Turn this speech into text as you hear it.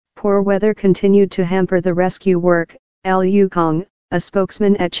Poor weather continued to hamper the rescue work, Liu Kang, a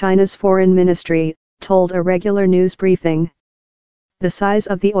spokesman at China's foreign ministry, told a regular news briefing. The size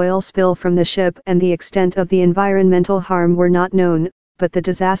of the oil spill from the ship and the extent of the environmental harm were not known, but the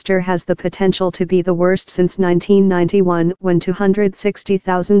disaster has the potential to be the worst since 1991, when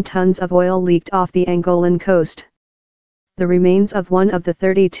 260,000 tons of oil leaked off the Angolan coast. The remains of one of the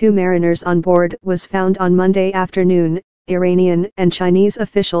 32 mariners on board was found on Monday afternoon, Iranian and Chinese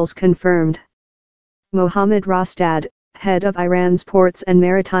officials confirmed. Mohammad Rostad, head of Iran's Ports and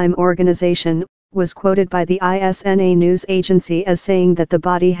Maritime Organization, was quoted by the ISNA news agency as saying that the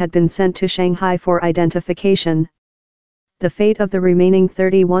body had been sent to Shanghai for identification. The fate of the remaining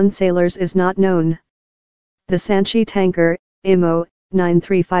 31 sailors is not known. The Sanchi tanker, IMO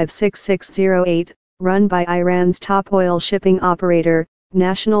 9356608, run by Iran's top oil shipping operator,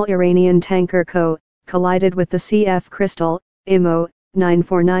 National Iranian Tanker Co., collided with the CF Crystal, IMO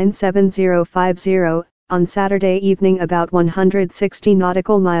 9497050, on Saturday evening about 160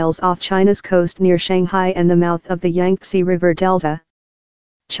 nautical miles off China's coast near Shanghai and the mouth of the Yangtze River Delta.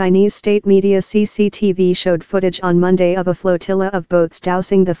 Chinese state media CCTV showed footage on Monday of a flotilla of boats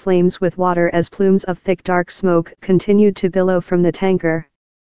dousing the flames with water as plumes of thick dark smoke continued to billow from the tanker.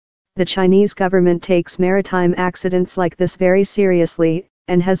 The Chinese government takes maritime accidents like this very seriously,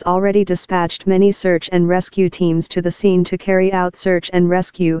 and has already dispatched many search and rescue teams to the scene to carry out search and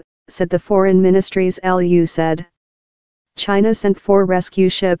rescue, said the Foreign Ministry's Liu said. China sent 4 rescue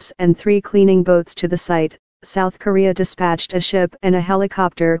ships and 3 cleaning boats to the site. South Korea dispatched a ship and a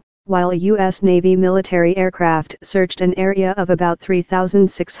helicopter, while a U.S. Navy military aircraft searched an area of about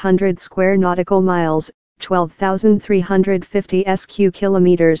 3,600 square nautical miles, 12,350 sq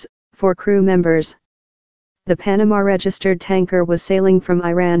kilometers, for crew members. The Panama-registered tanker was sailing from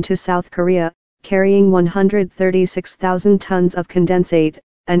Iran to South Korea, carrying 136,000 tons of condensate,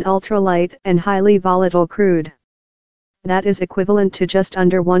 an ultralight and highly volatile crude. That is equivalent to just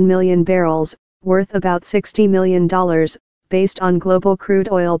under 1 million barrels, worth about $60 million, based on global crude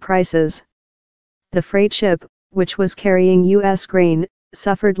oil prices. The freight ship, which was carrying U.S. grain,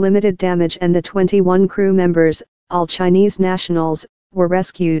 suffered limited damage and the 21 crew members, all Chinese nationals, were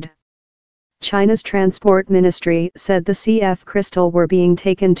rescued. China's Transport Ministry said the CF Crystal were being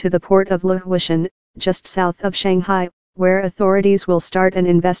taken to the port of Luhuishan, just south of Shanghai, where authorities will start an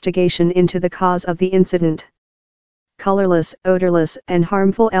investigation into the cause of the incident. Colorless, odorless, and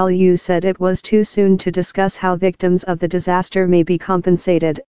harmful, Liu said it was too soon to discuss how victims of the disaster may be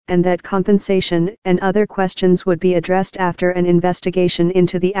compensated, and that compensation and other questions would be addressed after an investigation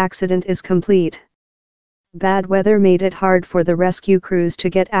into the accident is complete. Bad weather made it hard for the rescue crews to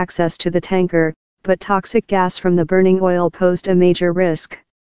get access to the tanker, but toxic gas from the burning oil posed a major risk.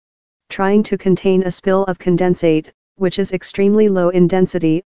 Trying to contain a spill of condensate, which is extremely low in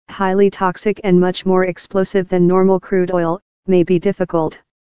density, highly toxic and much more explosive than normal crude oil, may be difficult.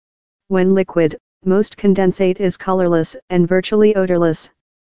 When liquid, most condensate is colorless and virtually odorless.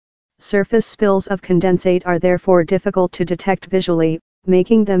 Surface spills of condensate are therefore difficult to detect visually,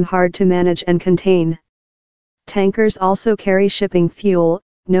 making them hard to manage and contain. Tankers also carry shipping fuel,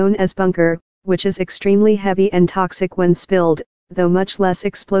 known as bunker, which is extremely heavy and toxic when spilled, though much less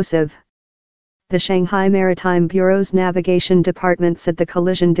explosive. The Shanghai Maritime Bureau's Navigation Department said the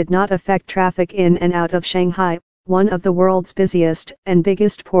collision did not affect traffic in and out of Shanghai, one of the world's busiest and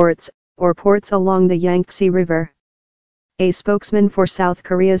biggest ports, or ports along the Yangtze River. A spokesman for South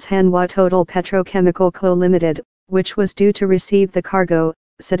Korea's Hanwha Total Petrochemical Co. Limited, which was due to receive the cargo,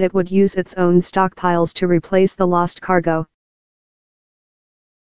 said it would use its own stockpiles to replace the lost cargo.